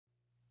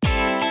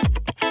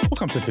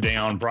Welcome to Today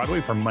on Broadway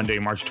for Monday,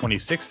 March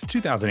 26th,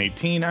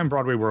 2018. I'm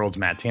Broadway World's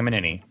Matt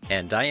Tamanini.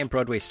 And I am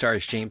Broadway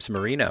Stars James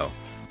Marino.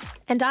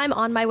 And I'm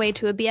on my way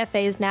to a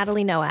BFA's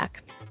Natalie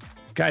Nowak.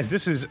 Guys,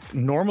 this is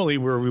normally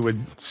where we would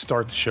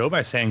start the show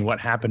by saying what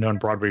happened on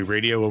Broadway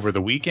radio over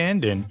the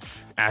weekend and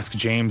ask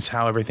James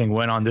how everything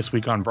went on this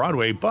week on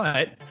Broadway.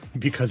 But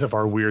because of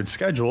our weird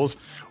schedules,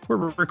 we're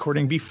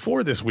recording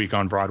before this week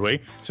on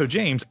Broadway. So,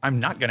 James, I'm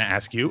not going to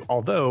ask you,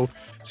 although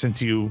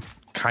since you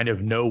kind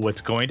of know what's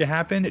going to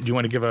happen, do you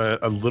want to give a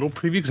little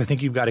preview? Because I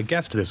think you've got a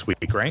guest this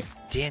week, right?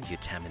 Damn you,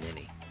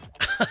 Tamanini.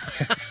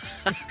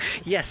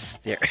 Yes,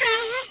 there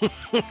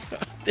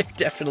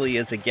definitely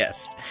is a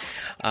guest.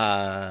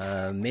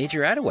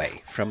 Major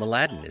Attaway from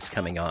Aladdin is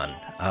coming on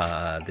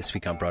this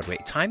week on Broadway.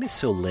 Time is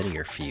so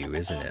linear for you,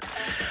 isn't it?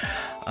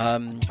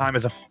 Time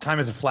is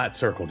a flat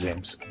circle,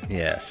 James.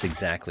 Yes,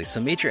 exactly. So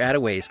Major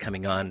Attaway is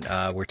coming on.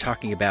 We're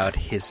talking about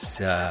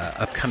his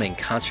upcoming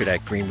concert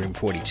at Green Room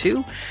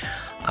 42.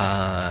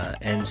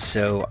 And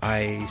so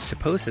I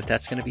suppose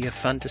that's going to be a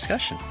fun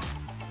discussion.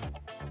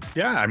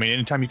 Yeah, I mean,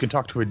 anytime you can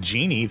talk to a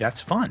genie, that's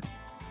fun.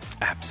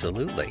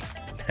 Absolutely.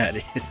 That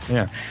is.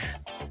 Yeah.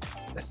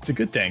 It's a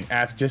good thing.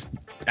 Just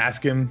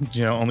ask him,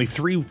 only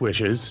 3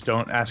 wishes.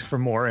 Don't ask for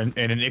more, and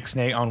an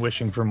ixnay on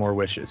wishing for more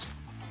wishes.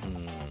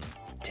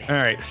 All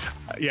right.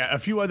 Yeah, a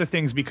few other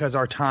things because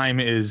our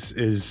time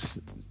is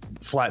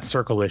flat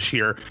circle-ish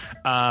here.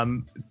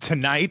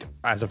 Tonight,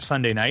 as of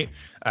Sunday night,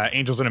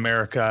 Angels in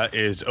America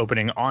is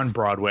opening on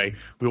Broadway.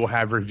 We will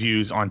have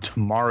reviews on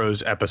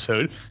tomorrow's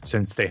episode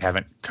since they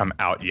haven't come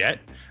out yet.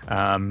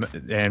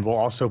 And we'll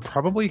also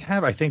probably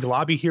have, I think,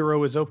 Lobby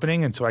Hero is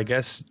opening. And so I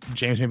guess,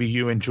 James, maybe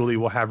you and Julie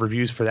will have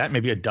reviews for that.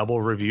 Maybe a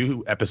double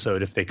review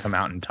episode if they come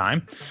out in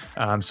time.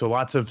 So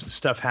lots of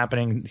stuff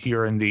happening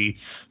here in the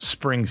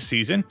spring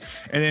season.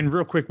 And then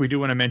real quick, we do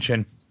want to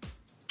mention,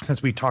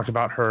 since we talked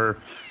about her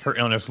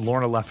illness,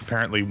 Lorna Luft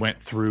apparently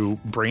went through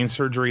brain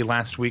surgery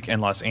last week in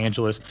Los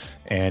Angeles,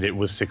 and it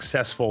was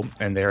successful.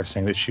 And they're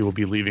saying that she will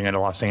be leaving at a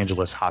Los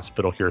Angeles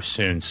hospital here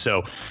soon.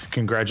 So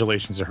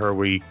congratulations to her.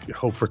 We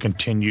hope for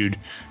continued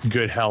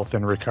good health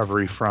and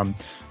recovery from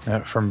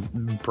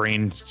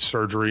brain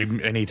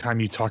surgery. Anytime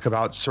you talk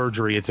about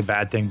surgery, it's a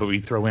bad thing, but we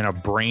throw in a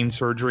brain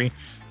surgery.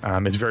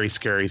 It's very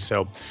scary.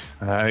 So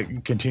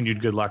continued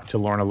good luck to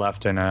Lorna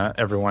Luft and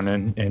everyone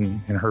in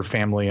her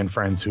family and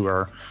friends who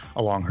are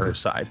along her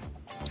side.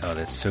 Oh,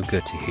 that's so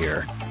good to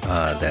hear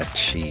that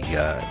she,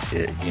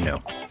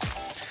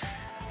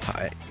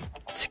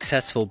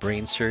 successful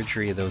brain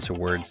surgery. Those are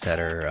words that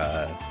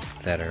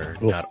are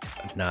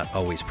not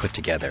always put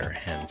together.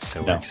 And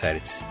so we're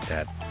excited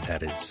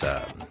that is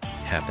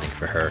happening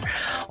for her.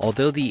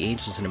 Although the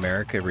Angels in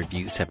America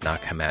reviews have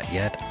not come out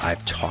yet,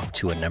 I've talked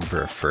to a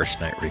number of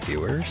first night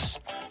reviewers.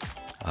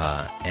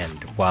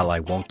 And while I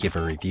won't give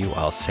a review,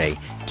 I'll say,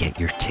 get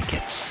your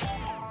tickets.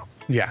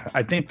 Yeah,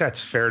 I think that's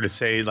fair to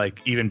say,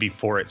 like, even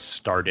before it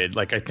started.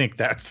 Like, I think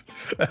that's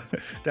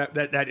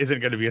that isn't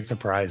going to be a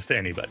surprise to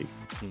anybody.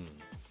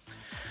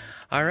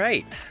 All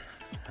right.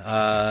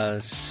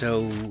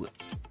 So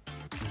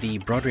the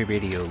Broadway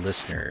radio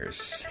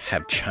listeners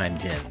have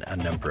chimed in a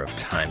number of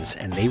times,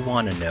 and they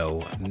want to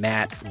know,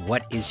 Matt,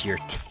 what is your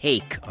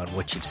take on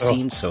what you've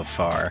seen so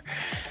far?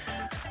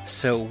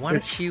 So why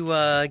don't you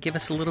give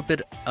us a little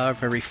bit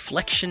of a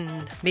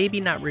reflection, maybe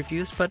not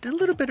reviews, but a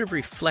little bit of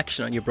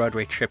reflection on your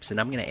Broadway trips, and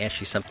I'm going to ask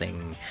you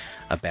something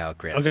about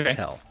Grand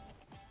Hotel.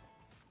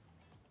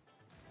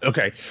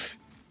 Okay.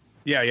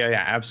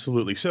 Yeah,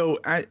 absolutely. So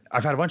I've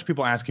had a bunch of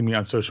people asking me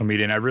on social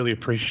media, and I really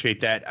appreciate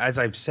that. As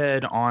I've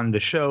said on the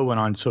show and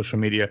on social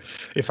media,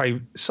 if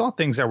I saw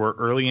things that were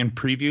early in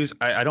previews,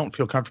 I don't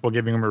feel comfortable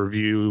giving them a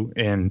review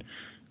in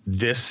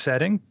this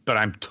setting, but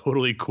I'm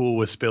totally cool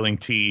with spilling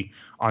tea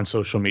on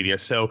social media.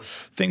 So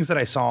things that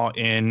I saw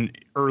in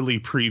early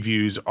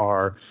previews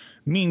are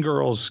Mean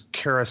Girls,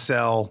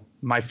 Carousel,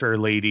 My Fair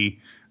Lady.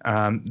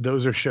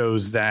 Those are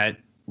shows that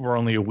we're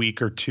only a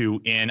week or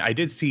 2 in. I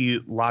did see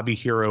Lobby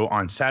Hero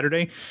on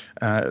Saturday.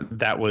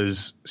 That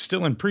was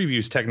still in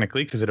previews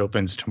technically because it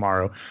opens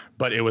tomorrow,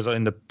 but it was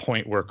in the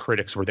point where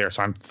critics were there.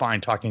 So I'm fine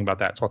talking about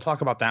that. So I'll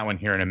talk about that one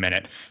here in a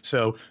minute.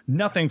 So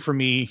nothing for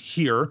me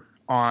here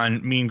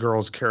on Mean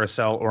Girls,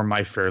 Carousel, or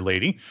My Fair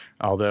Lady.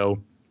 Although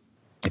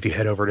if you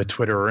head over to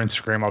Twitter or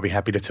Instagram, I'll be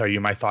happy to tell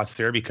you my thoughts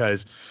there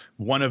because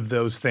one of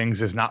those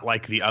things is not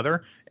like the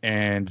other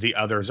and the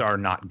others are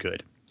not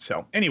good.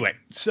 So anyway,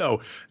 the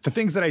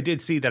things that I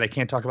did see that I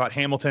can't talk about,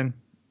 Hamilton,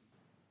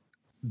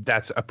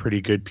 that's a pretty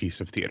good piece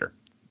of theater.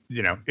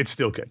 It's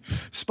still good.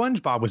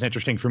 SpongeBob was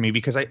interesting for me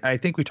because I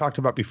think we talked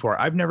about before.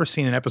 I've never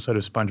seen an episode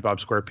of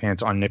SpongeBob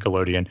SquarePants on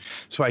Nickelodeon,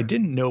 so I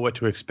didn't know what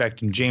to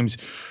expect. And James,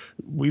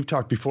 we've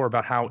talked before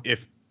about how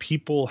if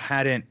people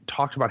hadn't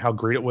talked about how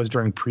great it was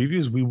during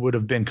previews, we would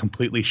have been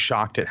completely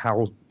shocked at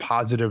how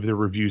positive the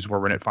reviews were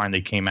when it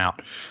finally came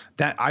out.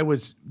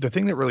 The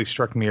thing that really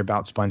struck me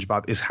about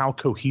SpongeBob is how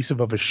cohesive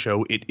of a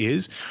show it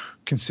is,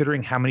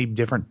 considering how many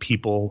different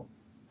people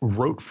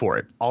wrote for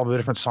it. All the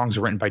different songs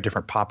are written by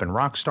different pop and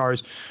rock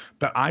stars,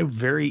 but I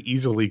very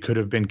easily could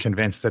have been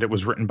convinced that it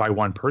was written by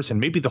one person.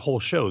 Maybe the whole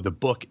show, the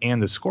book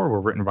and the score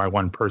were written by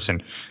one person.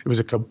 It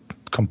was a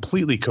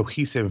completely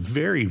cohesive,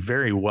 very,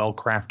 very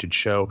well-crafted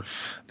show.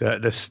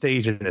 The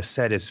stage and the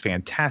set is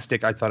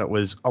fantastic. I thought it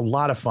was a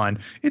lot of fun.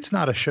 It's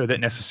not a show that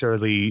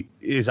necessarily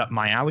is up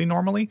my alley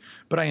normally,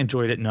 but I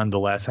enjoyed it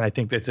nonetheless. And I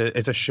think that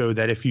it's a show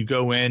that if you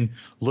go in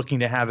looking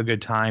to have a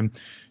good time,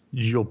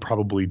 you'll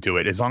probably do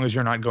it, as long as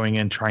you're not going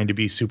in trying to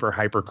be super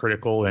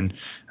hypercritical and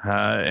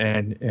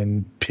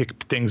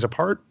pick things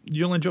apart.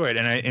 You'll enjoy it,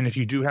 and if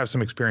you do have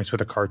some experience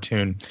with a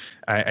cartoon,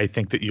 I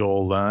think that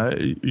you'll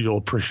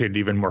appreciate it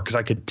even more, because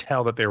I could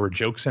tell that there were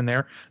jokes in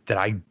there that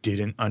I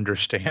didn't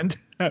understand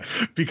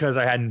because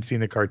I hadn't seen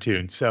the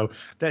cartoon. So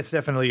that's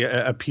definitely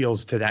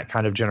appeals to that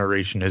kind of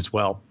generation as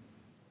well.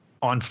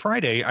 On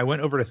Friday, I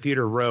went over to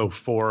Theater Row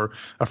for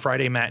a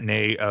Friday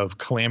matinee of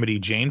Calamity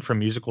Jane from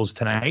Musicals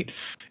Tonight.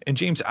 And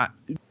James,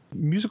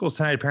 Musicals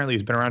Tonight apparently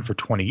has been around for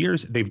 20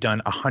 years. They've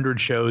done 100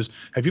 shows.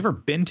 Have you ever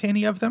been to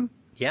any of them?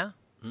 Yeah.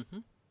 Mm-hmm.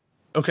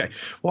 Okay.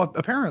 Well,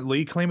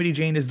 apparently Calamity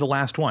Jane is the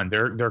last one.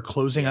 They're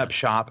closing up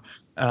shop,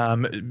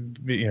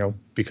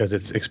 because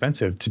it's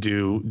expensive to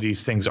do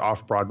these things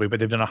off Broadway. But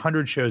they've done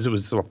 100 shows. It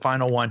was the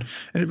final one,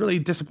 and it really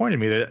disappointed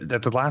me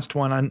that the last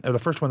one the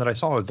first one that I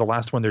saw was the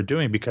last one they're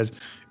doing, because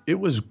it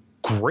was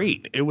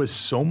great. It was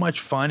so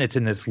much fun. It's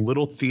in this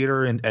little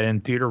theater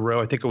in Theater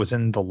Row. I think it was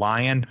in the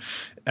Lion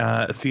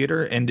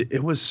Theater, and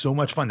it was so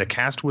much fun. The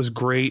cast was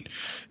great.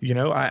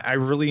 I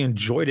really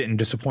enjoyed it, and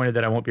disappointed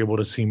that I won't be able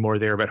to see more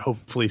there, but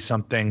hopefully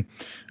something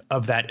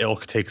of that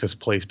ilk takes its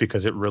place,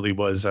 because it really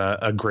was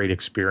a great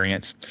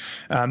experience.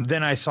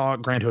 Then I saw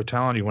Grand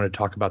Hotel, and you want to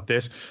talk about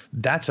this.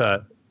 That's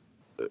a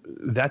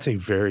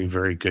very,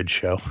 very good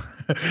show.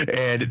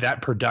 And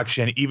that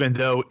production, even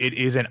though it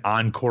is an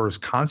encores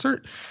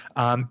concert,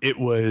 it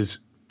was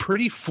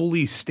pretty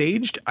fully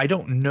staged. I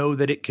don't know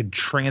that it could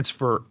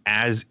transfer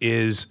as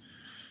is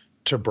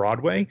to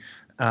Broadway,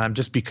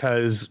 just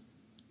because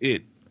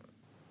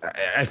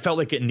I felt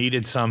like it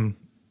needed some,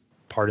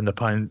 pardon the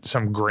pun,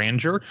 some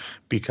grandeur,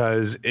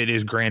 because it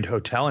is Grand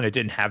Hotel, and it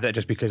didn't have that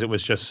just because it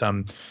was just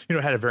some,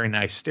 it had a very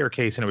nice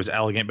staircase and it was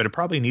elegant, but it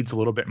probably needs a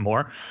little bit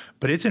more.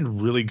 But it's in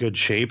really good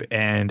shape,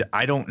 and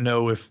I don't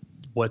know if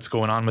what's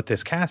going on with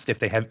this cast, if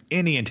they have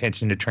any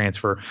intention to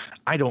transfer.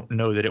 I don't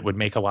know that it would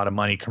make a lot of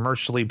money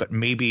commercially, but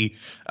maybe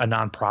a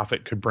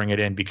nonprofit could bring it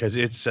in, because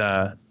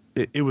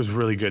it was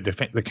really good.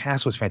 The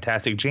cast was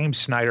fantastic. James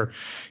Snyder,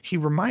 he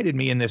reminded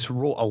me in this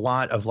role a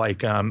lot of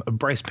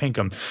Bryce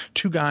Pinkham,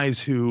 two guys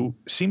who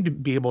seem to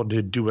be able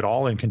to do it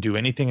all and can do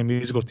anything in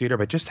musical theater,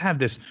 but just have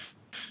this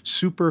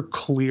super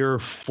clear,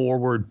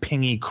 forward,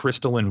 pingy,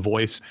 crystalline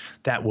voice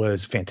that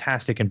was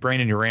fantastic. And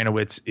Brandon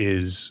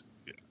Uranowitz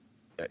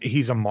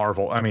he's a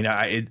marvel. I mean,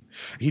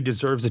 he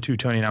deserves the 2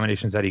 Tony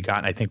nominations that he got,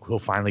 and I think he'll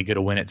finally get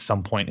a win at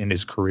some point in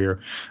his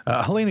career.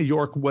 Helena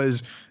York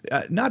was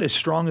not as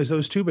strong as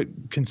those two, but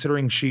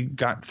considering she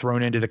got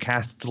thrown into the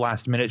cast at the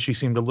last minute, she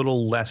seemed a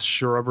little less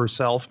sure of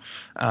herself,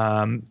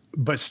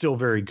 but still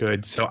very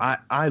good. So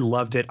I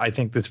loved it. I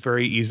think this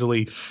very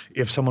easily,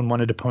 if someone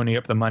wanted to pony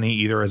up the money,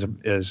 either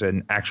as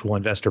an actual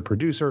investor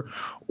producer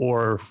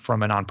or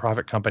from a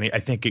nonprofit company, I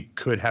think it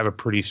could have a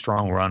pretty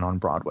strong run on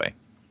Broadway.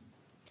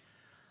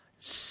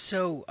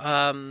 So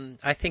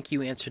I think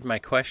you answered my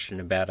question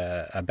about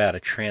a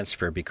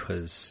transfer,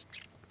 because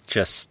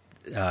just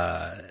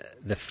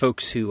the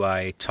folks who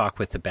I talk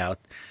with about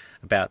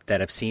that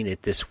have seen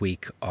it this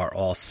week are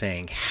all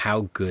saying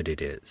how good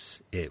it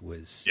is.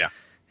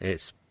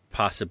 It's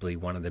possibly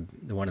one of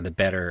the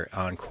better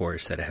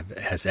encores that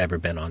has ever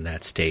been on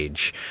that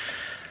stage.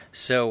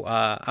 So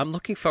I'm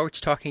looking forward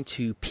to talking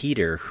to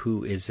Peter,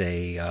 who is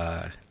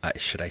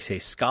should I say,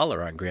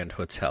 scholar on Grand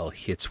Hotel.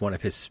 It's one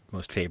of his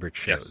most favorite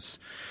shows.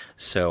 Yes.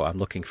 So I'm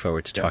looking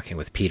forward to talking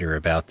with Peter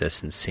about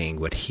this and seeing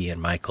what he and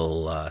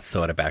Michael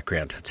thought about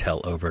Grand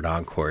Hotel over at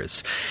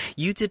Encores.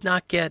 You did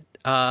not get,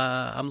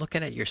 I'm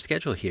looking at your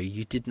schedule here,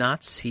 you did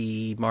not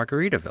see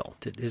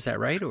Margaritaville. Is that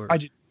right? Or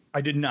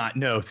I did not.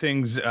 No,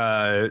 things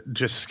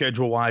just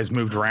schedule-wise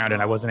moved around,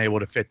 and I wasn't able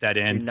to fit that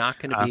in. You're not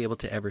going to be able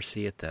to ever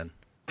see it then.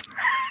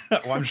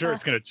 Well, I'm sure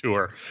it's going to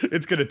tour.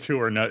 It's going to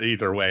tour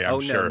either way,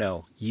 I'm sure.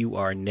 No. You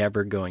are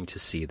never going to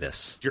see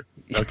this.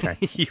 Okay.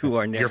 You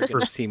are never going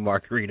to see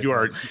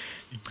Margaritaville.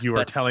 You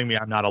are telling me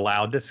I'm not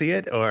allowed to see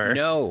it? Or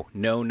No.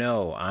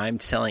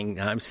 I'm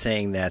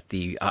saying that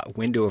the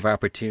window of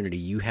opportunity,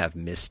 you have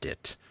missed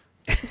it.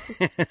 But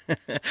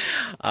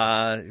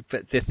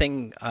the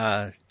thing,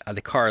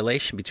 the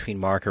correlation between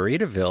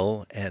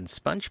Margaritaville and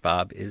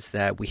SpongeBob is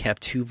that we have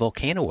 2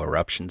 volcano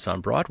eruptions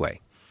on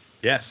Broadway.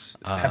 Yes,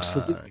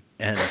 absolutely.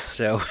 And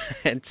so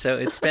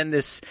it's been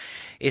this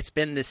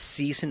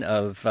season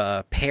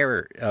of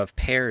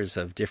pairs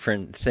of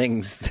different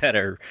things that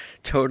are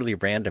totally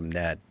random.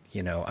 That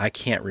I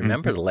can't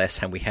remember the last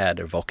time we had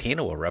a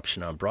volcano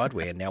eruption on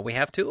Broadway, and now we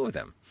have 2 of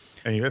them.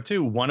 And you have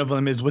two. One of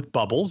them is with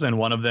bubbles, and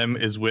one of them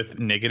is with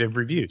negative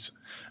reviews.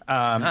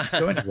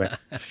 So anyway,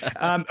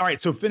 all right.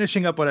 So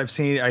finishing up what I've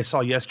seen, I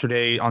saw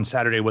yesterday on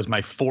Saturday was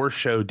my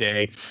 4-show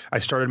day. I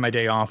started my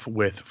day off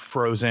with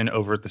Frozen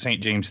over at the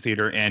St. James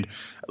Theater, and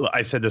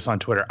I said this on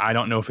Twitter. I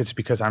don't know if it's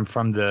because I'm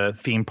from the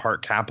theme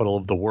park capital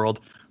of the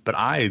world, but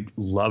I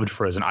loved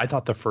Frozen. I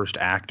thought the first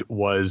act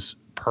was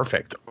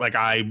perfect. Like,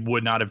 I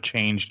would not have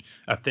changed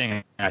a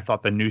thing. I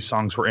thought the new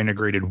songs were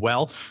integrated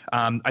well.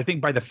 I think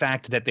by the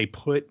fact that they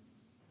put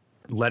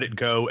Let It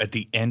Go at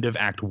the end of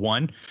Act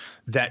 1,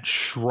 that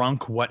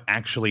shrunk what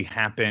actually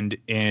happened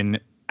in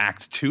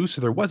Act 2.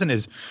 So there wasn't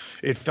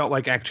it felt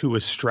like Act 2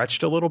 was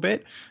stretched a little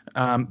bit.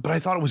 But I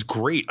thought it was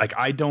great. Like,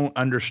 I don't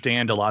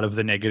understand a lot of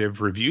the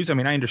negative reviews. I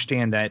mean, I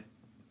understand that.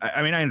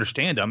 I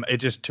understand them. It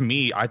just, to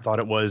me, I thought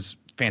it was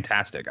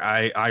fantastic.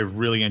 I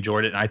really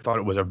enjoyed it, and I thought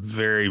it was a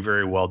very,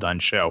 very well done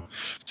show.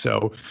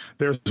 So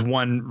there's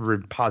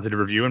one positive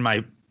review, and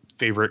my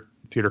favorite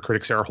theater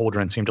critic, Sarah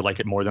Holdren, seemed to like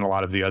it more than a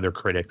lot of the other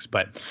critics.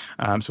 But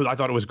so I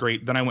thought it was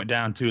great. Then I went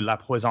down to La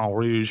Poisson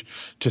Rouge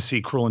to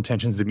see Cruel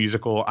Intentions, the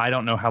musical. I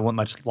don't know how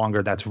much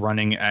longer that's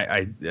running.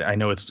 I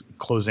know it's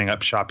closing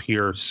up shop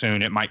here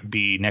soon. It might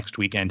be next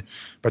weekend,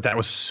 but that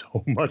was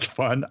so much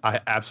fun. I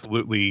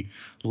absolutely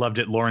loved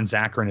it. Lauren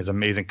Zaccharin is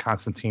amazing.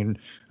 Constantine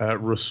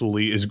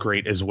Rassouli is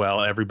great as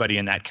well. Everybody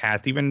in that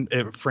cast, even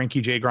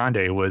Frankie J.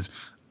 Grande, was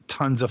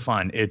tons of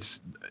fun.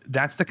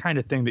 That's the kind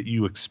of thing that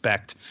you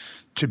expect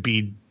to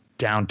be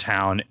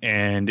downtown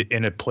and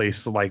in a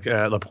place like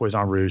La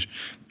Poisson Rouge.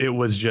 It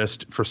was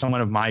just, for someone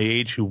of my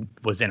age who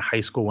was in high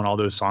school when all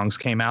those songs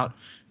came out,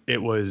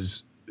 it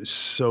was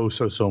so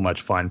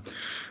much fun.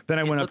 Then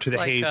I went up to the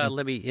Haze.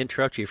 Let me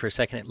interrupt you for a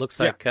second. It looks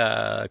like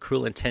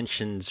Cruel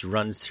Intentions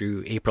runs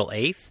through April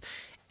 8th,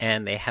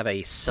 and they have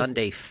a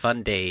Sunday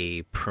Fun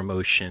Day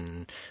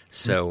promotion.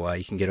 So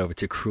you can get over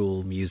to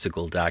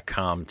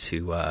cruelmusical.com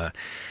to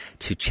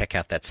check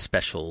out that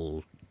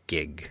special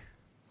gig.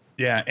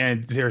 Yeah,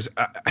 and there's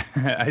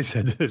I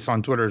said this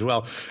on Twitter as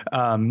well.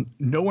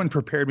 No one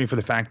prepared me for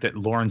the fact that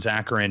Lauren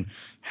Zaccharin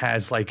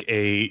has like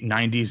a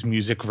 90s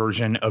music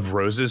version of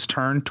Rose's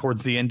Turn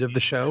towards the end of the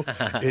show.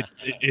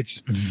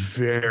 It's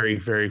very,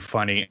 very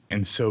funny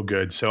and so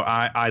good. So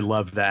I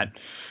love that.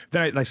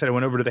 Then, like I said, I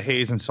went over to the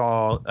Haze and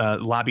saw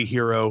Lobby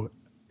Hero.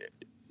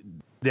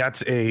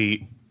 That's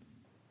a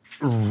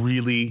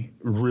really,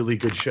 really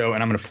good show.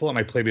 And I'm going to pull out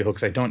my Playboy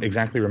because I don't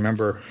exactly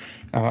remember.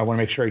 I want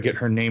to make sure I get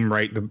her name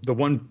right. The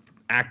one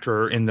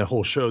actor in the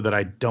whole show that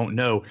I don't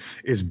know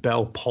is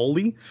Belle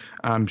Poley.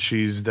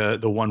 She's the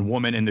one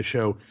woman in the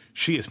show.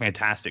 She is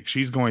fantastic.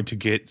 She's going to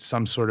get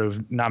some sort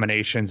of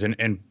nominations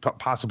and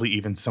possibly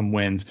even some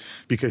wins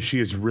because she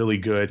is really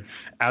good,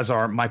 as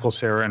are Michael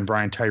Cera and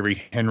Brian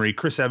Tyree Henry.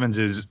 Chris Evans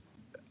is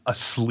a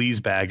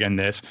sleazebag in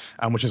this,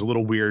 which is a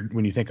little weird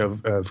when you think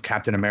of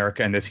Captain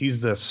America in this.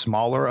 He's the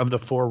smaller of the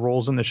 4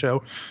 roles in the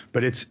show,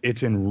 but it's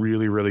in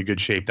really, really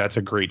good shape. That's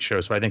a great show.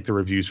 So I think the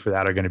reviews for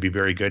that are going to be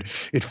very good.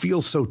 It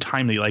feels so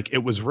timely. Like,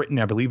 it was written,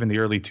 I believe, in the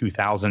early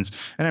 2000s,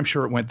 and I'm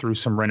sure it went through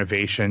some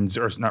renovations,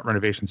 or not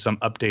renovations, some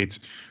updates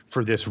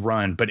for this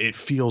run, but it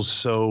feels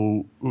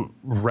so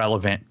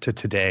relevant to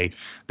today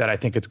that I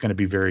think it's going to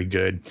be very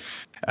good.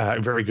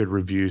 Very good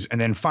reviews.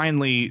 And then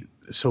finally,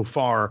 so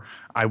far,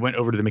 I went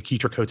over to the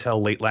McKeetrick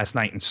Hotel late last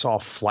night and saw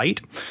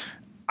Flight.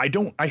 I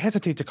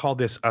hesitate to call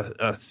this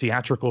a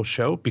theatrical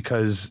show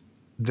because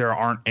there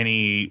aren't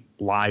any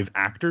live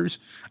actors,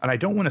 and I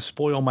don't want to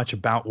spoil much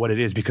about what it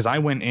is because I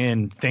went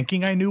in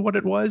thinking I knew what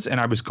it was and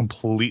I was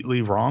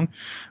completely wrong.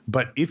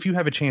 But if you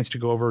have a chance to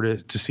go over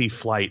to see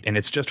Flight, and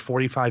it's just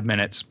 45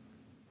 minutes,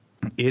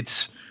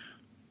 it's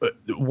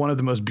one of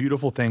the most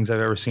beautiful things I've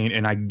ever seen,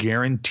 and I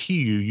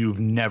guarantee you've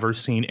never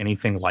seen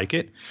anything like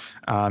it.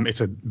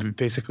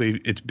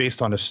 It's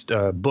based on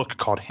a book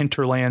called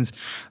Hinterlands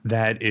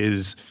that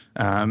is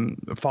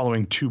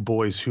following 2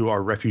 boys who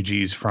are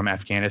refugees from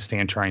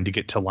Afghanistan trying to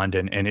get to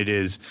London, and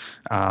it's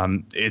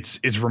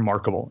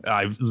remarkable.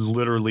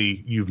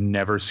 You've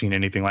never seen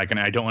anything like it. And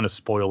I don't want to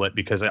spoil it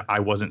because I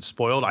wasn't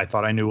spoiled. I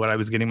thought I knew what I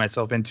was getting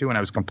myself into, and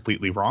I was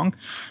completely wrong.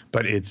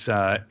 But it's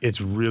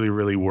really,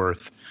 really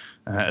worth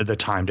the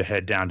time to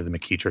head down to the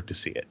McKeetrick to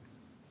see it.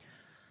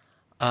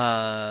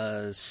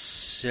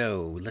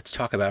 So let's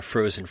talk about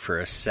Frozen for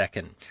a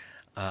second.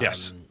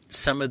 Yes.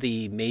 Some of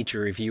the major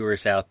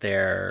reviewers out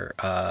there,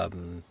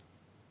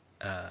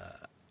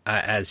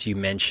 as you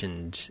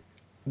mentioned,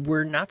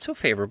 were not so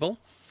favorable.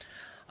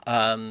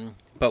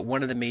 But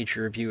one of the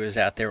major reviewers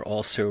out there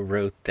also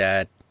wrote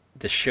that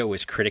the show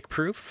is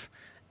critic-proof,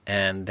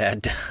 and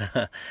that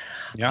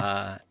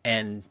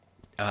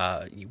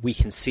we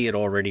can see it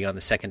already on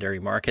the secondary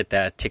market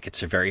that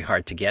tickets are very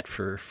hard to get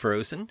for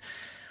Frozen.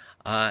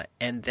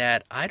 And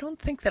that I don't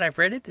think that I've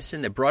read this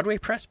in the Broadway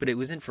press, but it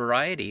was in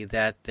Variety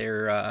that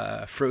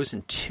their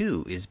Frozen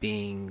 2 is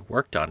being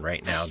worked on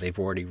right now. They've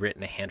already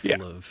written a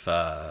handful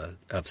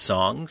of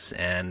songs,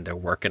 and they're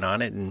working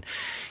on it. And,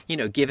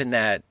 given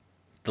that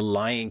the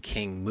Lion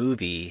King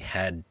movie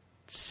had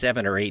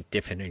 7 or 8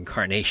 different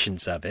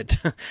incarnations of it,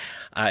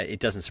 it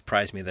doesn't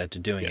surprise me that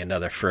they're doing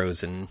another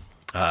Frozen.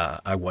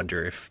 I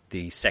wonder if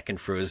the second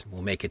Frozen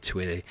will make it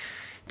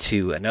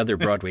to another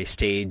Broadway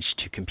stage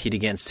to compete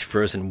against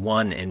Frozen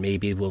 1, and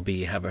maybe we'll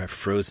have a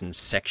Frozen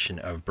section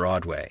of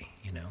Broadway,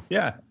 you know?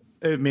 Yeah.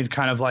 I mean,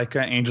 kind of like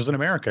Angels in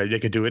America. They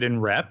could do it in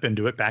rep and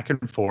do it back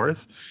and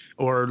forth,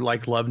 or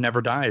like Love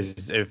Never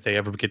Dies. If they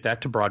ever get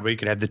that to Broadway, you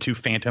could have the two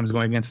Phantoms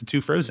going against the two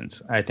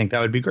Frozens. I think that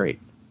would be great.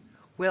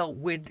 Well,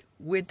 would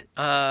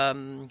let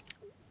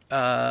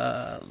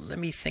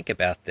me think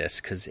about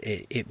this, because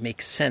it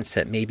makes sense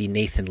that maybe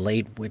Nathan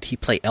Lane, would he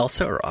play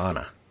Elsa or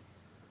Anna?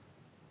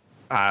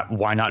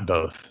 Why not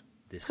both?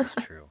 This is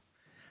true.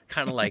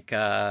 Kind of like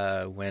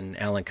when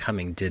Alan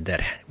Cumming did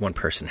that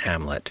one-person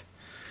Hamlet.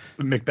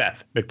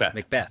 Macbeth.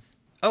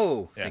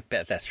 Oh, yeah.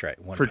 Macbeth. That's right.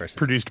 One person.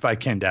 Produced by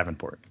Ken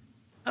Davenport.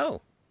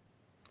 Oh,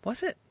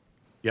 was it?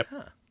 Yep.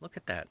 Huh, look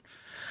at that.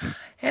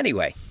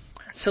 Anyway,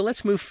 so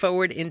let's move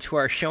forward into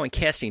our show and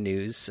casting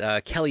news.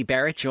 Kelly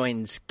Barrett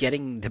joins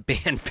Getting the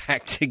Band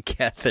Back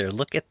Together.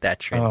 Look at that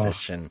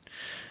transition. Oh,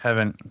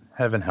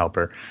 heaven help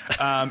her.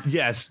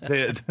 Yes,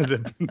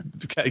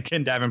 the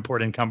Ken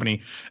Davenport and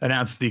Company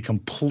announced the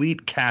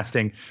complete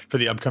casting for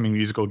the upcoming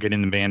musical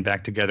Getting the Band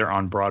Back Together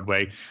on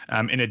Broadway.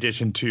 In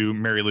addition to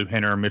Mary Lou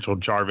Henner, Mitchell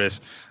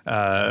Jarvis,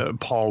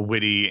 Paul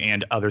Whitty,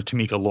 and other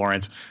Tamika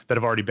Lawrence that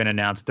have already been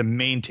announced. The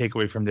main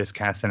takeaway from this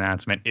cast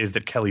announcement is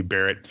that Kelly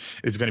Barrett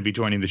is going to be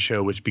joining the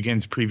show, which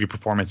begins preview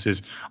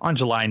performances on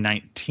July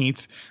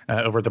 19th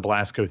over at the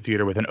Belasco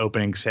Theater with an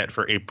opening set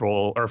for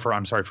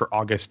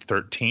August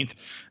 13th.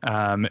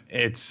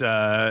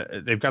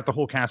 They've got the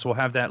whole cast. We'll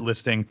have that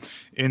listing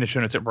in the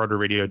show notes at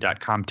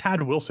BroadwayRadio.com.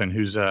 Tad Wilson,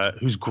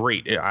 who's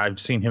great. I've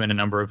seen him in a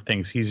number of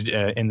things. He's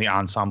in the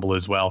ensemble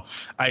as well.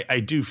 I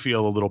do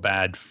feel a little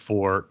bad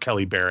for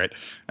Kelly Barrett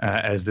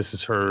as this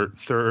is her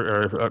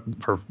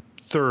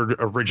third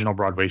original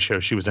Broadway show.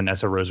 She was a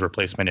Nessa Rose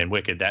replacement in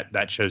Wicked.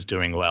 That show's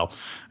doing well.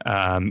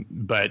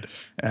 But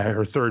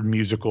her third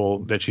musical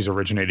that she's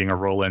originating a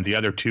role in. The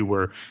other two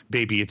were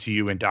Baby It's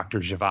You and Dr.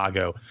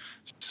 Zhivago.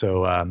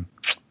 So,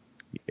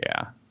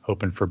 yeah,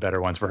 hoping for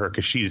better ones for her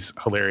because she's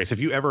hilarious.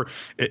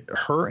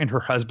 Her and her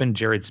husband,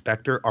 Jared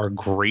Spector, are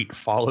great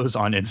follows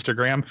on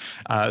Instagram.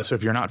 So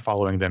if you're not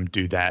following them,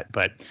 do that.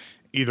 But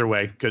either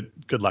way, good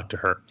luck to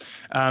her.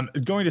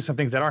 Going to some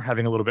things that are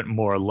having a little bit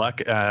more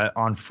luck.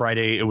 On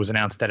Friday, it was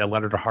announced that A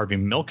Letter to Harvey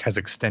Milk has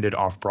extended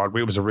off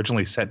Broadway. It was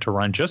originally set to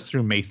run just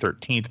through May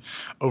 13th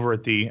over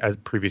at the, as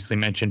previously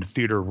mentioned,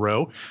 Theater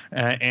Row.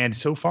 And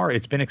so far,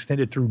 it's been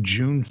extended through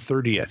June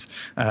 30th.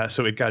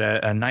 So it got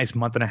a nice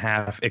month and a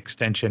half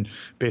extension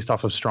based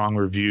off of strong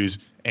reviews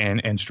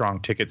and strong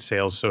ticket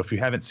sales. So if you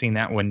haven't seen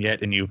that one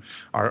yet and you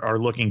are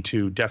looking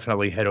to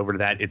definitely head over to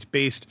that, it's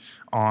based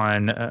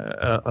on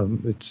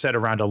it's set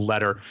around a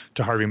letter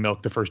to Harvey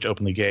Milk, the first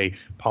openly gay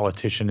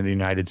politician in the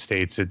United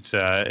States. It's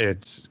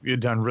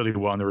done really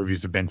well, and the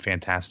reviews have been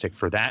fantastic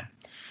for that.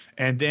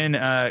 And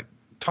then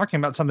talking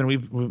about something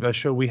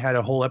we had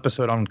a whole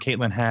episode on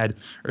Caitlin had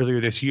earlier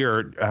this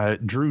year.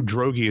 Drew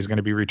Droege is going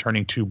to be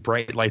returning to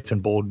Bright Lights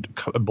and Bold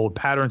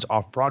Patterns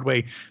off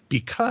Broadway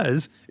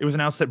because it was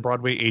announced that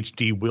Broadway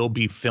HD will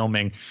be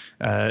filming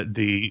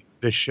the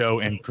show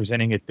and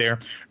presenting it there.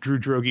 Drew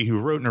Droege, who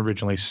wrote and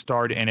originally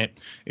starred in it,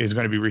 is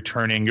going to be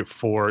returning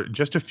for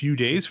just a few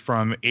days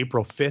from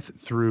April 5th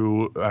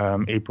through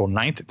April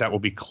 9th. That will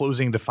be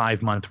closing the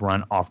 5-month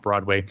run off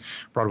Broadway.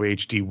 Broadway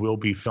HD will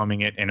be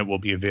filming it, and it will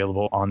be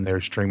available on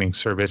their streaming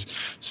service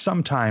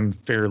sometime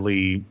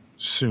fairly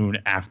soon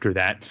after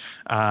that.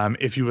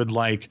 If you would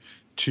like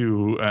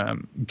to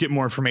get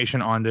more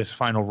information on this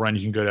final run,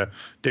 you can go to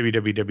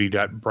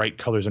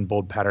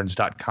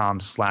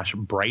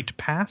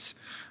www.brightcolorsandboldpatterns.com/brightpass.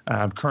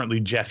 Currently,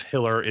 Jeff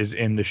Hiller is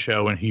in the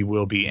show, and he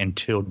will be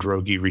until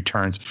Droege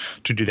returns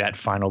to do that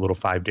final little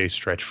 5-day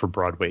stretch for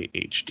Broadway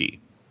HD.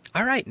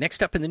 All right,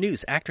 next up in the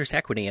news, Actors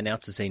Equity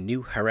announces a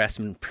new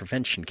harassment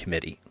prevention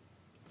committee.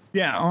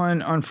 Yeah,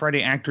 on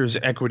Friday, Actors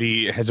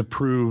Equity has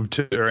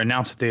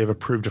announced that they have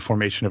approved a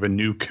formation of a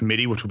new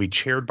committee, which will be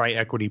chaired by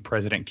Equity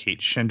President Kate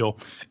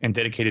Schindel and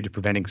dedicated to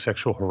preventing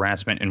sexual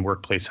harassment and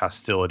workplace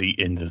hostility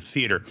in the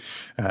theater.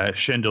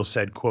 Schindel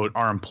said, quote,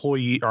 our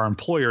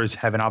employers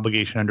have an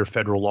obligation under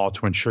federal law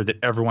to ensure that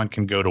everyone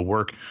can go to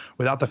work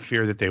without the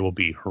fear that they will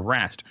be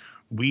harassed.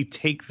 We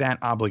take that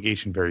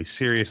obligation very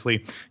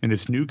seriously, and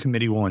this new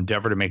committee will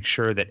endeavor to make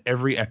sure that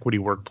every equity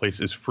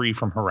workplace is free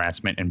from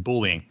harassment and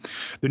bullying.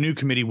 The new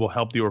committee will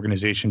help the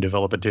organization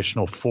develop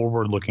additional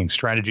forward-looking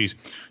strategies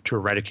to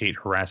eradicate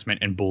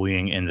harassment and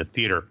bullying in the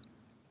theater.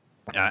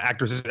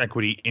 Actors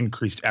Equity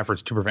increased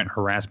efforts to prevent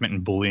harassment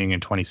and bullying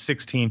in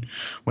 2016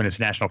 when its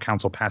National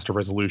Council passed a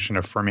resolution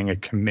affirming a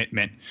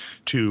commitment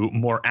to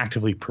more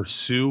actively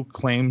pursue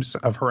claims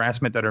of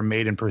harassment that are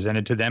made and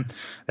presented to them.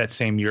 That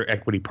same year,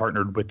 Equity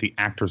partnered with the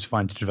Actors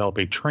Fund to develop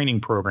a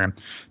training program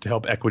to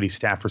help Equity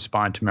staff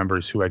respond to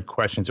members who had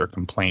questions or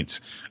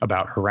complaints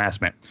about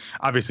harassment.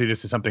 Obviously,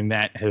 this is something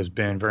that has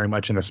been very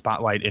much in the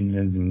spotlight in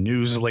the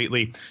news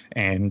lately,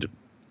 and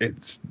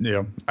it's,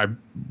 I'm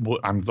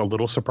a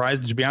little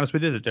surprised, to be honest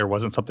with you, that there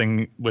wasn't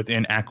something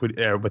within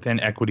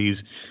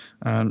Equity's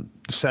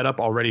setup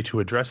already to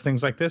address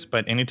things like this.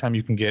 But anytime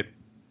you can get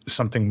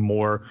something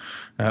more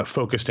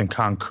focused and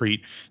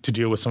concrete to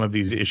deal with some of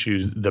these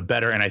issues, the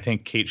better. And I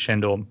think Kate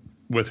Shindle,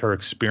 with her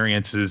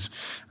experiences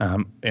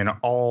in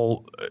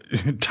all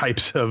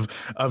types of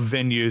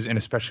venues, and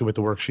especially with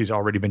the work she's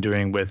already been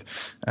doing with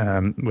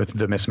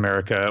the Miss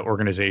America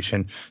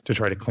organization to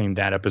try to clean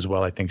that up as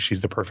well. I think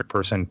she's the perfect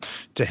person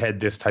to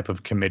head this type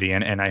of committee,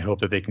 and I hope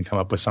that they can come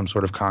up with some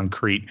sort of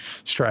concrete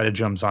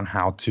stratagems on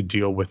how to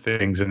deal with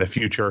things in the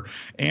future,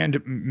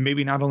 and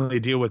maybe not only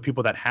deal with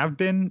people that have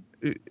been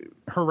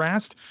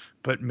harassed,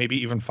 but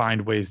maybe even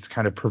find ways to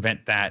kind of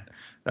prevent that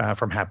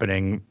from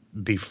happening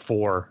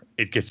before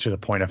it gets to the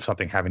point of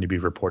something having to be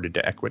reported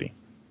to equity.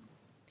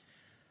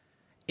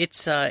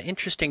 It's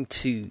interesting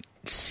to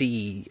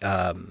see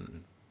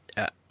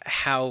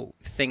how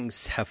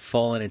things have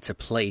fallen into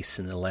place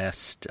in the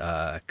last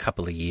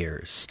couple of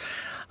years.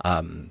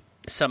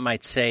 Some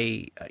might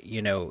say,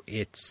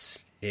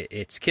 it's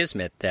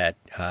kismet that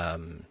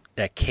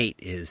that Kate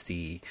is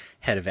the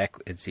head of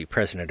is the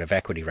president of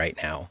Equity right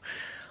now,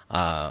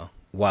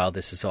 while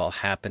this is all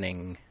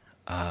happening.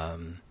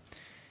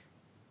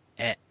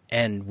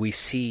 And we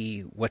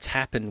see what's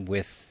happened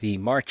with the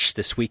march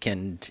this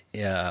weekend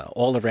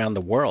all around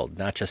the world,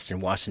 not just in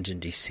Washington,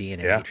 D.C.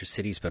 and in major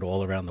cities, but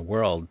all around the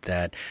world,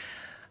 that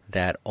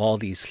all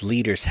these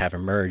leaders have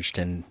emerged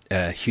and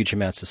huge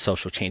amounts of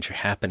social change are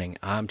happening.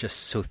 I'm just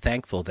so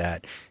thankful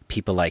that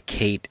people like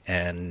Kate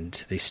and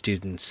the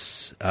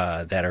students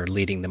that are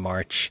leading the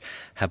march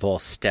have all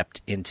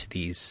stepped into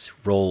these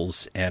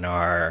roles and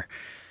are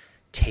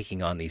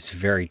taking on these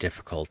very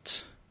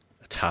difficult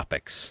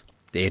topics.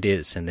 It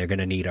is, and they're going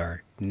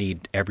to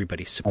need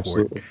everybody's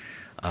support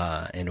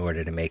in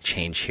order to make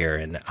change here.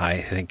 And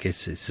I think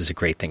this is a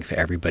great thing for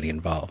everybody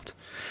involved.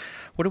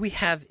 What do we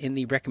have in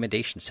the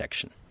recommendation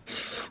section?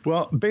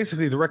 Well,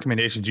 basically, the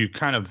recommendations, you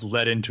kind of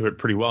led into it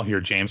pretty well here,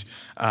 James.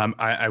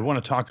 I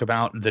want to talk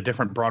about the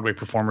different Broadway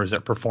performers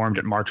that performed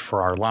at March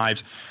for Our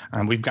Lives.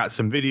 We've got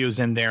some videos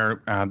in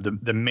there.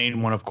 The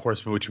main one, of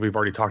course, which we've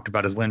already talked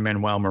about, is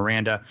Lin-Manuel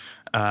Miranda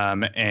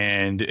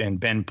and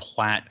Ben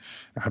Platt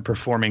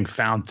performing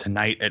Found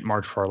Tonight at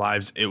March for Our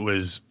Lives. It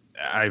was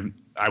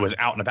I was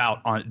out and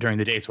about during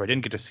the day, so I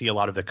didn't get to see a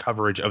lot of the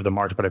coverage of the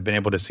march, but I've been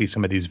able to see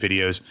some of these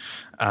videos.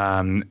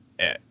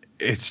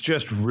 It's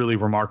just really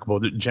remarkable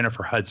that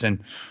Jennifer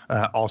Hudson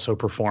also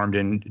performed,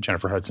 and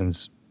Jennifer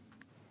Hudson's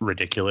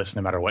ridiculous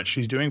no matter what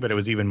she's doing, but it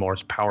was even more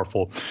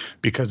powerful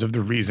because of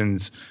the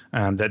reasons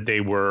that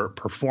they were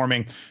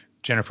performing.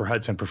 Jennifer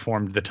Hudson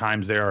performed The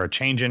Times They Are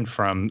A-Changin'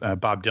 from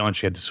Bob Dylan.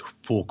 She had this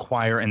full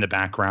choir in the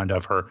background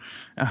of her.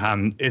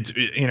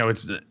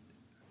 It's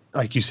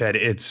like you said,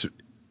 it's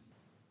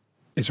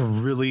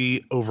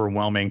really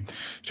overwhelming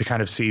to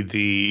kind of see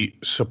the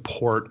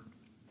support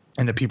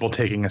and the people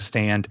taking a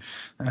stand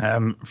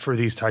for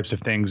these types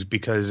of things,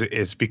 because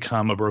it's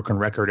become a broken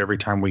record every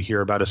time we hear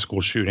about a school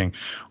shooting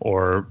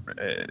or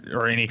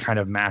any kind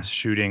of mass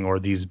shooting or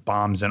these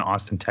bombs in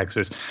Austin,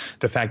 Texas.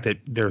 The fact that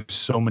there's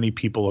so many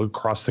people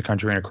across the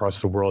country and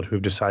across the world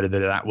who've decided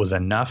that was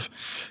enough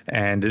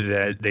and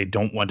that they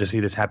don't want to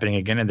see this happening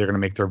again, and they're going to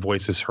make their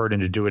voices heard,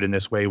 and to do it in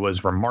this way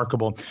was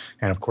remarkable.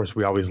 And of course,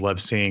 we always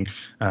love seeing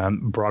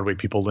Broadway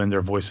people lend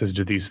their voices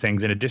to these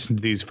things. In addition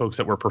to these folks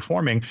that were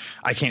performing,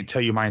 I can't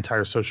tell you, my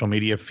entire social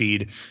media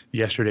feed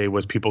yesterday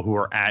was people who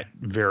were at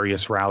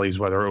various rallies,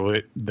 whether it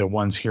was the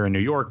ones here in New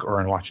York or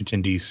in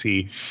Washington,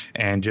 D.C.,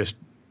 and just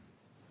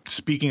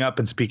speaking up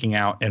and speaking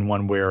out in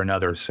one way or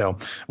another. So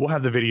we'll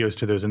have the videos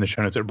to those in the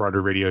show notes at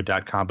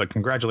BroadwayRadio.com. But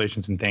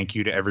congratulations and thank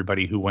you to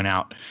everybody who went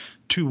out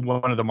to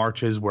one of the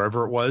marches,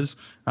 wherever it was,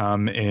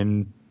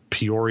 in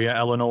Peoria,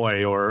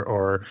 Illinois,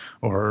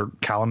 or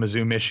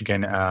Kalamazoo,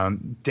 Michigan.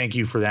 Thank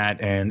you for that,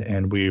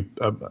 and we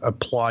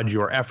applaud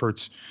your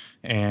efforts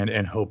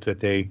and hope that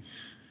they,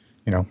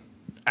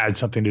 add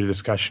something to the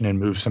discussion and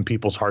move some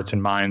people's hearts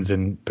and minds,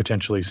 and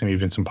potentially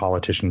even some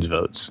politicians'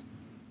 votes.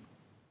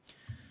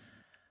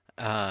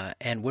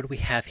 And what do we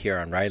have here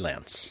on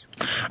Rylance?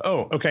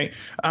 Oh, okay.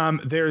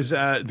 There was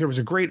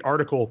a great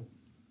article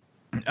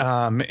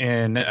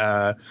in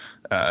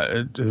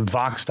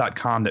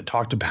Vox.com that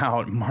talked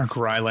about Mark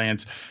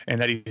Rylance, and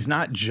that he's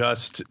not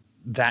just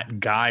that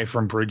guy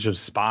from Bridge of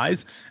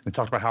Spies, and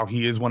talked about how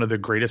he is one of the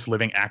greatest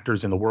living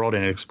actors in the world,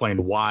 and it explained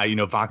why.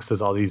 Vox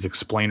does all these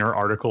explainer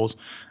articles.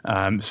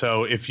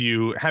 So if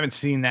you haven't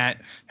seen that,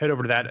 head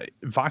over to that.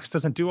 Vox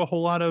doesn't do a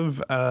whole lot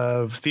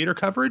of theater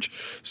coverage,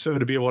 so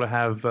to be able to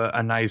have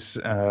a nice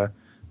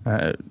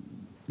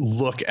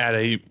look at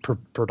a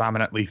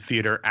predominantly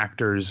theater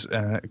actor's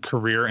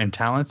career and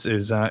talents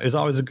is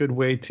always a good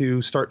way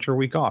to start your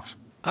week off.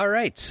 All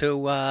right,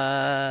 so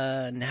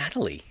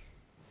Natalie.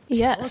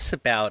 Yes. Tell us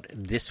about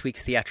this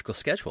week's theatrical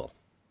schedule.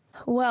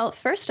 Well,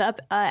 first up,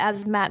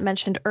 as Matt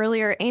mentioned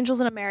earlier, Angels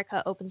in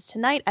America opens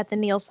tonight at the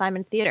Neil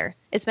Simon Theater.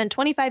 It's been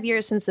 25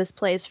 years since this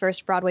play's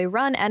first Broadway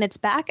run, and it's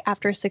back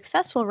after a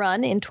successful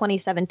run in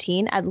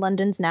 2017 at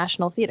London's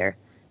National Theatre.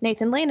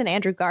 Nathan Lane and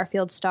Andrew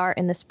Garfield star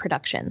in this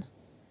production.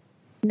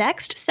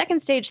 Next,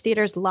 Second Stage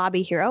Theater's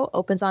Lobby Hero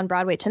opens on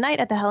Broadway tonight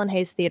at the Helen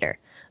Hayes Theater.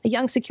 A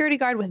young security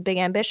guard with big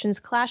ambitions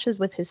clashes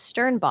with his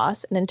stern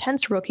boss, an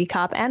intense rookie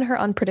cop, and her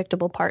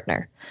unpredictable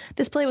partner.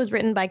 This play was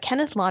written by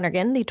Kenneth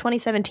Lonergan, the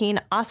 2017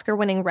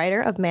 Oscar-winning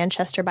writer of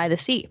Manchester by the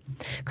Sea.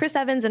 Chris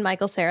Evans and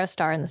Michael Cera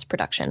star in this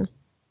production.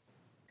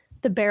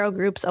 The Barrow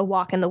Group's A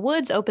Walk in the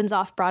Woods opens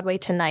off Broadway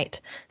tonight.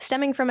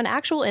 Stemming from an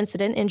actual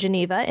incident in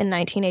Geneva in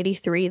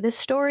 1983, this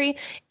story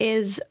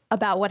is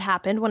about what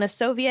happened when a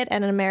Soviet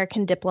and an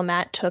American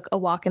diplomat took a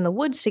walk in the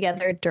woods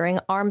together during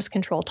arms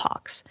control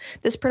talks.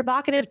 This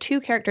provocative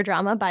two-character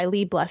drama by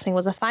Lee Blessing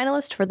was a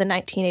finalist for the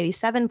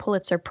 1987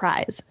 Pulitzer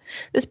Prize.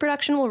 This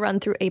production will run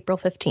through April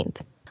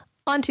 15th.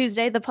 On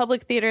Tuesday, the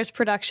Public Theater's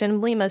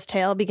production Mlima's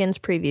Tale begins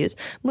previews.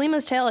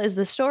 Mlima's Tale is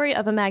the story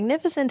of a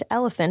magnificent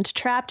elephant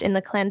trapped in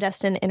the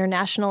clandestine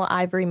international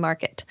ivory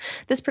market.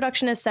 This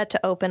production is set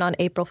to open on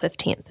April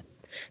 15th.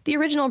 The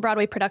original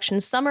Broadway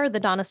production Summer, the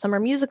Donna Summer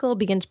musical,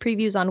 begins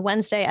previews on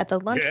Wednesday at the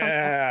Lunch.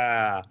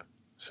 Yeah.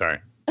 Sorry.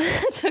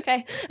 It's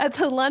okay. At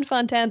the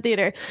Lunt-Fontanne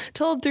Theater.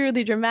 Told through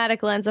the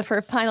dramatic lens of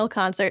her final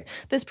concert,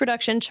 this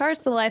production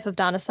charts the life of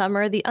Donna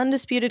Summer, the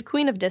undisputed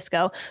queen of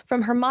disco,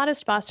 from her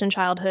modest Boston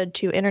childhood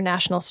to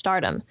international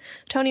stardom.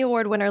 Tony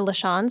Award winner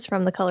LaChanze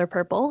from The Color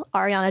Purple,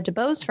 Ariana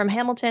DeBose from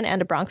Hamilton and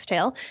A Bronx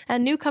Tale,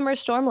 and newcomer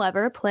Storm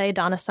Lever play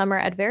Donna Summer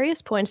at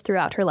various points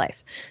throughout her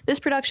life. This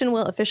production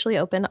will officially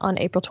open on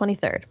April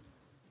 23rd.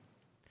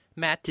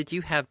 Matt, did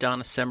you have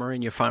Donna Summer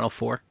in your Final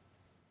Four?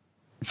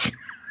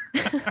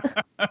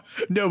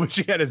 No, but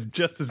she had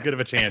just as good of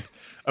a chance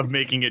of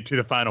making it to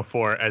the Final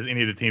Four as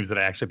any of the teams that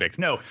I actually picked.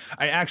 No,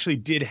 I actually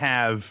did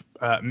have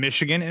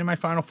Michigan in my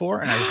Final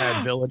Four, and I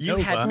had Villanova. You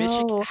had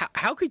Michigan. Oh.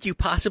 How could you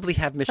possibly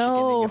have Michigan in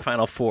your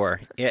Final Four,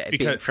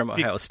 being from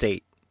Ohio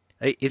State?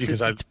 Is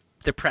it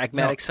the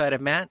pragmatic side of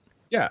Matt?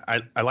 Yeah,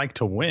 I like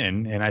to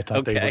win, and I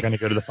thought they were going to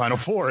go to the Final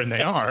Four, and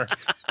they are.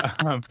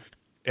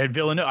 And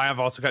Villanova, I have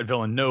also got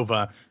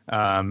Villanova,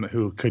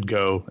 who could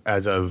go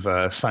as of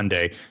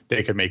Sunday.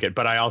 They could make it.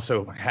 But I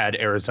also had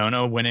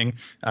Arizona winning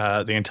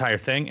the entire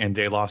thing, and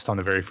they lost on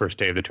the very first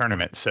day of the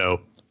tournament. So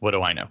what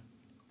do I know?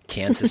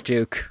 Kansas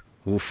Duke.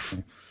 Oof.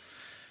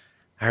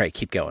 All right,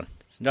 keep going.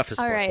 Enough of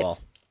sport ball.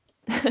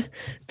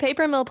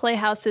 Paper Mill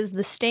Playhouse's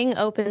The Sting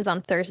opens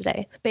on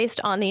Thursday.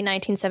 Based on the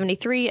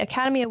 1973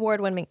 Academy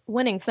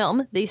Award-winning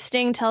film, The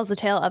Sting tells the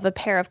tale of a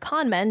pair of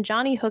con men,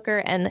 Johnny Hooker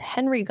and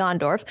Henry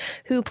Gondorf,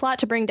 who plot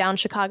to bring down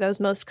Chicago's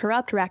most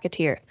corrupt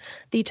racketeer.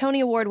 The Tony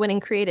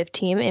Award-winning creative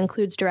team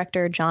includes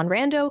director John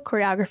Rando,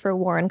 choreographer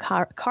Warren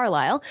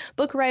Carlyle,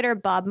 book writer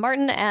Bob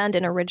Martin, and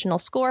an original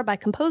score by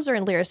composer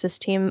and lyricist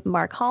team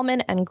Mark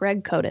Hallman and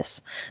Greg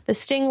Kotis. The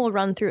Sting will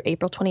run through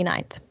April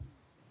 29th.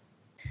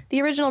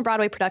 The original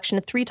Broadway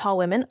production Three Tall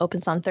Women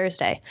opens on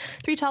Thursday.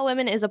 Three Tall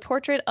Women is a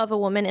portrait of a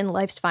woman in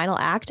life's final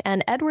act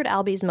and Edward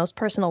Albee's most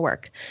personal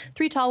work.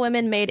 Three Tall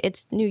Women made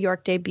its New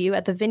York debut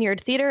at the Vineyard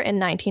Theater in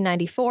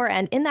 1994,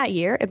 and in that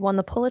year, it won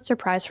the Pulitzer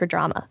Prize for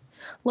Drama.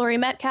 Laurie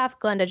Metcalf,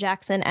 Glenda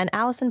Jackson, and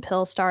Allison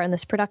Pill star in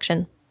this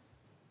production.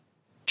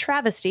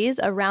 Travesties,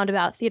 a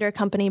roundabout theater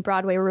company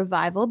Broadway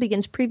revival,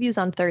 begins previews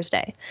on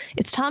Thursday.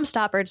 It's Tom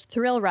Stoppard's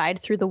thrill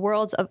ride through the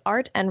worlds of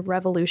art and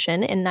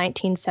revolution in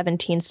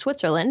 1917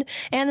 Switzerland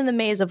and in the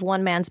maze of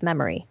one man's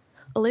memory.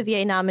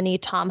 Olivier nominee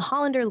Tom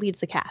Hollander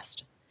leads the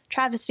cast.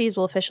 Travesties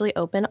will officially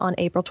open on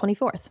April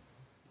 24th.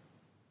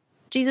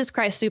 Jesus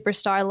Christ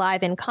Superstar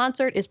Live in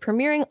Concert is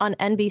premiering on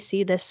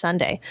NBC this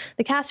Sunday.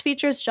 The cast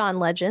features John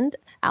Legend,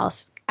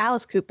 Alice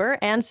Cooper,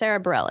 and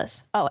Sarah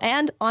Bareilles. Oh,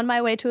 and on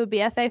my way to a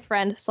BFA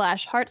friend /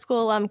 Hart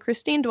School alum,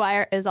 Christine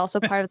Dwyer is also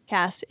part of the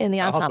cast in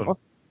the ensemble. Awesome.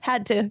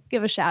 Had to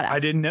give a shout out.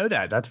 I didn't know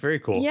that. That's very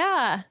cool.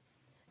 Yeah.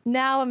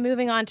 Now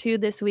moving on to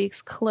this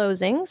week's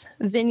closings.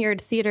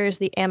 Vineyard Theater's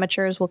The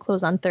Amateurs will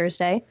close on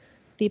Thursday.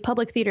 The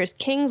Public Theater's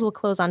Kings will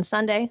close on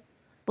Sunday.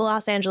 The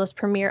Los Angeles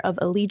premiere of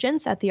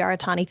Allegiance at the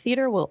Aratani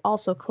Theater will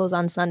also close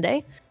on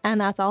Sunday.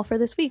 And that's all for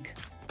this week.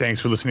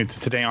 Thanks for listening to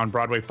Today on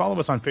Broadway. Follow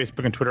us on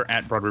Facebook and Twitter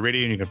at Broadway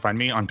Radio, and you can find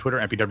me on Twitter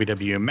at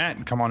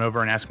BWWMatt. Come on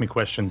over and ask me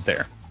questions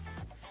there.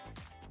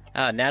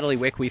 Natalie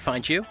Wick, we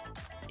find you?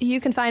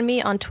 You can find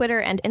me on Twitter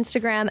and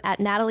Instagram at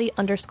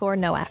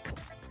Natalie_Nowak.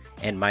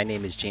 And my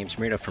name is James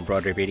Marino from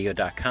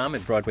BroadwayRadio.com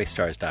and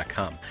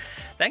BroadwayStars.com.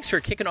 Thanks for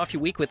kicking off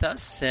your week with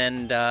us,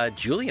 and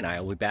Julie and I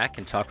will be back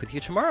and talk with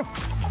you tomorrow.